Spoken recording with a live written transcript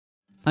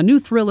A new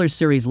thriller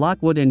series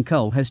Lockwood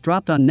Co. has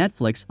dropped on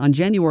Netflix on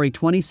January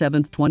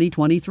 27,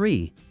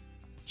 2023.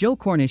 Joe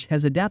Cornish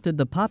has adapted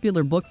the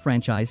popular book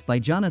franchise by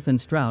Jonathan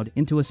Stroud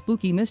into a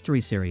spooky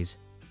mystery series.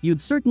 You'd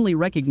certainly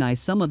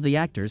recognize some of the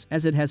actors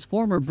as it has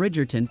former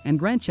Bridgerton and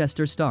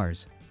Grantchester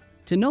stars.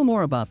 To know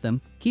more about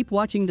them, keep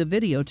watching the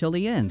video till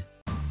the end.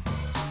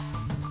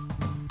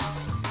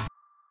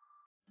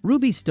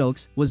 Ruby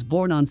Stokes was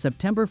born on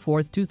September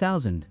 4,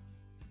 2000.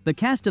 The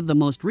cast of the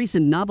most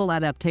recent novel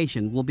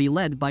adaptation will be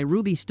led by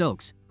Ruby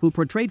Stokes, who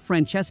portrayed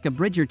Francesca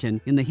Bridgerton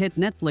in the hit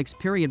Netflix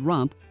period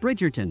romp,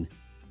 Bridgerton.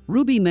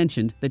 Ruby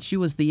mentioned that she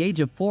was the age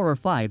of 4 or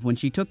 5 when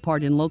she took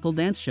part in local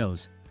dance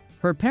shows.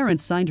 Her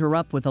parents signed her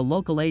up with a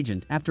local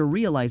agent after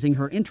realizing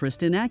her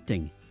interest in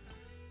acting.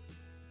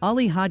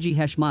 Ali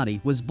Hadji-Heshmati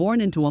was born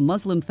into a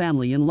Muslim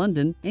family in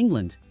London,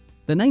 England.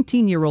 The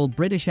 19-year-old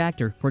British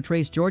actor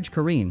portrays George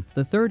Kareem,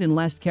 the third and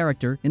last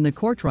character in the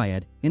core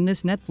triad, in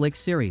this Netflix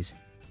series.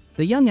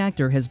 The young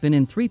actor has been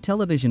in 3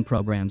 television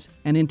programs,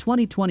 and in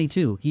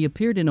 2022 he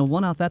appeared in a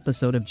one-off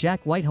episode of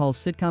Jack Whitehall's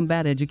sitcom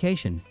Bad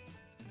Education.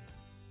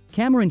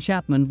 Cameron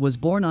Chapman was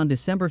born on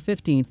December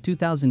 15,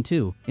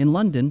 2002, in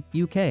London,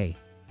 UK.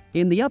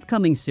 In the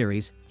upcoming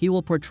series, he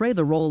will portray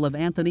the role of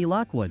Anthony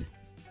Lockwood.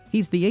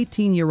 He's the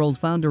 18-year-old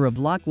founder of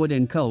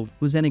Lockwood Co.,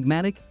 whose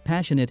enigmatic,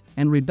 passionate,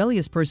 and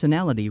rebellious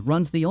personality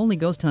runs the only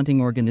ghost hunting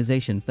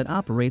organization that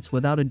operates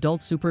without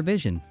adult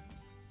supervision.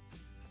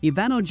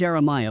 Ivano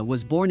Jeremiah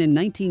was born in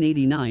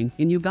 1989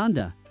 in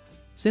Uganda.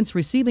 Since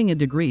receiving a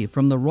degree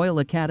from the Royal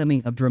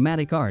Academy of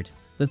Dramatic Art,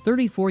 the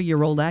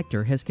 34-year-old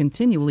actor has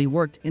continually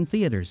worked in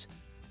theaters.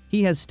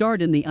 He has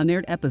starred in the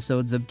unaired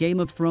episodes of Game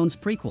of Thrones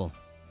prequel.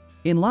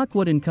 In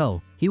Lockwood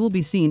Co., he will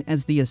be seen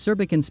as the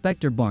acerbic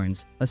Inspector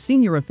Barnes, a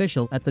senior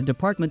official at the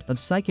Department of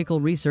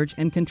Psychical Research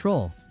and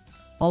Control.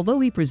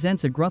 Although he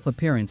presents a gruff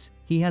appearance,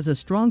 he has a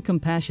strong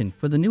compassion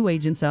for the new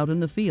agents out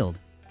in the field.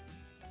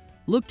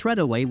 Luke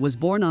Treadaway was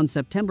born on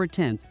September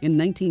 10 in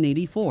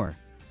 1984.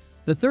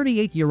 The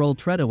 38-year-old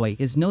Treadaway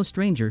is no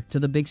stranger to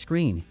the big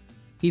screen.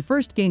 He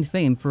first gained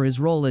fame for his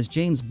role as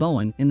James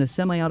Bowen in the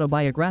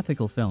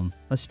semi-autobiographical film,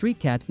 A Street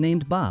Cat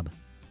Named Bob.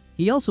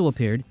 He also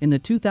appeared in the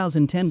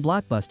 2010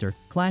 blockbuster,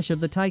 Clash of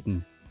the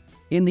Titan.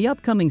 In the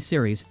upcoming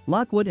series,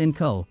 Lockwood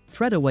Co.,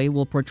 Treadaway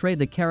will portray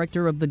the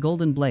character of the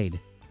Golden Blade.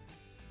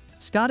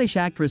 Scottish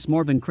actress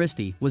Morven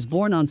Christie was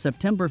born on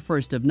September 1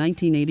 of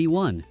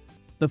 1981.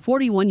 The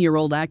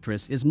 41-year-old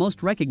actress is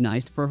most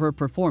recognized for her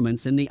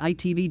performance in the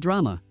ITV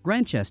drama,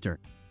 Grantchester.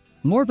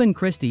 Morven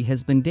Christie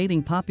has been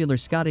dating popular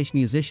Scottish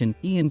musician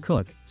Ian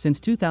Cook since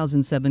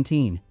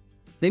 2017.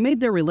 They made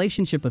their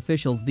relationship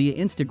official via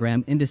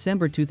Instagram in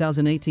December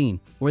 2018,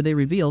 where they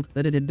revealed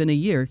that it had been a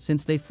year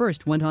since they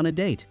first went on a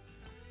date.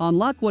 On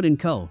Lockwood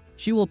Co.,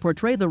 she will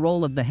portray the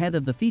role of the head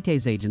of the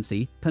Fites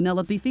agency,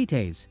 Penelope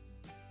Fites.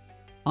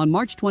 On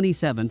March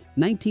 27,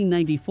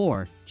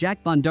 1994,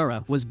 Jack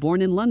Bondura was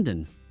born in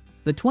London.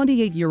 The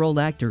 28-year-old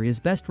actor is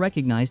best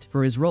recognized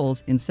for his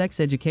roles in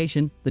Sex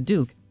Education, The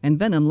Duke, and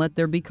Venom Let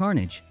There Be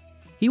Carnage.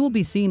 He will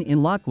be seen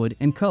in Lockwood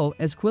Co.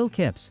 as Quill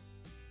Kipps.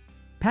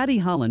 Paddy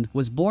Holland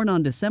was born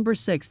on December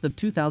 6 of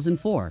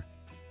 2004.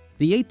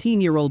 The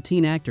 18-year-old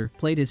teen actor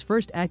played his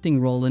first acting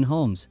role in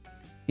Holmes.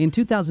 In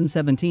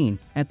 2017,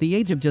 at the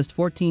age of just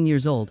 14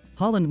 years old,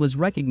 Holland was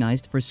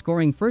recognized for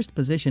scoring first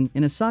position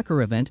in a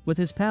soccer event with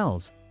his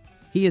pals.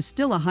 He is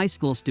still a high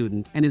school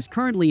student and is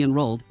currently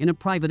enrolled in a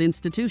private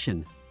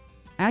institution.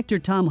 Actor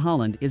Tom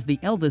Holland is the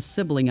eldest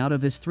sibling out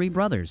of his 3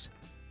 brothers.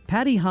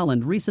 Paddy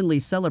Holland recently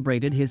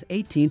celebrated his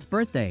 18th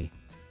birthday.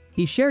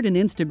 He shared an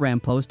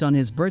Instagram post on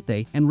his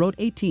birthday and wrote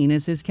 18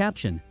 as his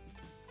caption.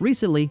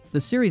 Recently,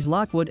 the series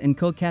Lockwood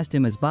Co. cast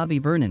him as Bobby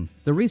Vernon,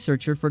 the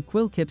researcher for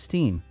Quill Kipps'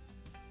 team.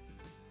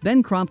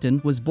 Ben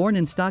Crompton was born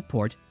in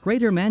Stockport,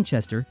 Greater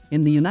Manchester,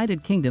 in the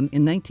United Kingdom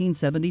in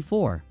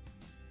 1974.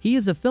 He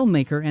is a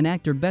filmmaker and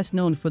actor best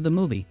known for the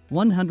movie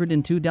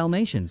 102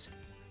 Dalmatians.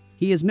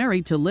 He is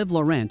married to Liv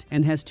Laurent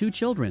and has 2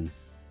 children.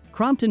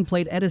 Crompton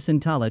played Edison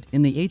Tollett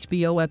in the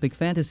HBO epic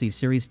fantasy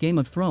series Game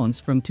of Thrones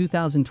from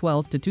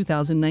 2012 to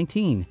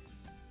 2019.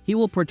 He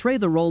will portray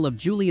the role of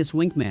Julius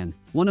Winkman,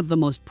 one of the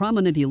most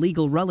prominent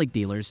illegal relic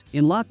dealers,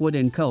 in Lockwood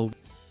Co.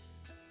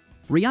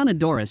 Rihanna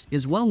Doris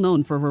is well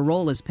known for her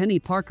role as Penny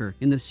Parker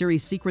in the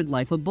series Secret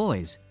Life of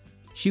Boys.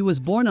 She was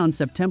born on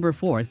September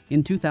 4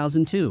 in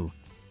 2002.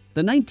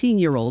 The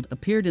 19-year-old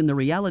appeared in the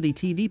reality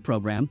TV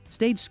program,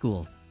 Stage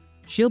School.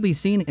 She'll be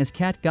seen as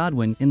Kat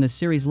Godwin in the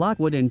series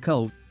Lockwood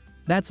Co.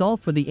 That's all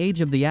for the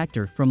age of the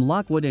actor from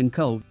Lockwood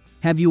Co.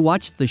 Have you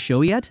watched the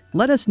show yet?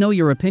 Let us know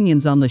your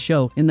opinions on the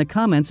show in the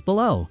comments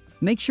below.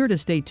 Make sure to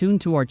stay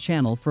tuned to our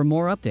channel for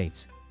more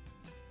updates.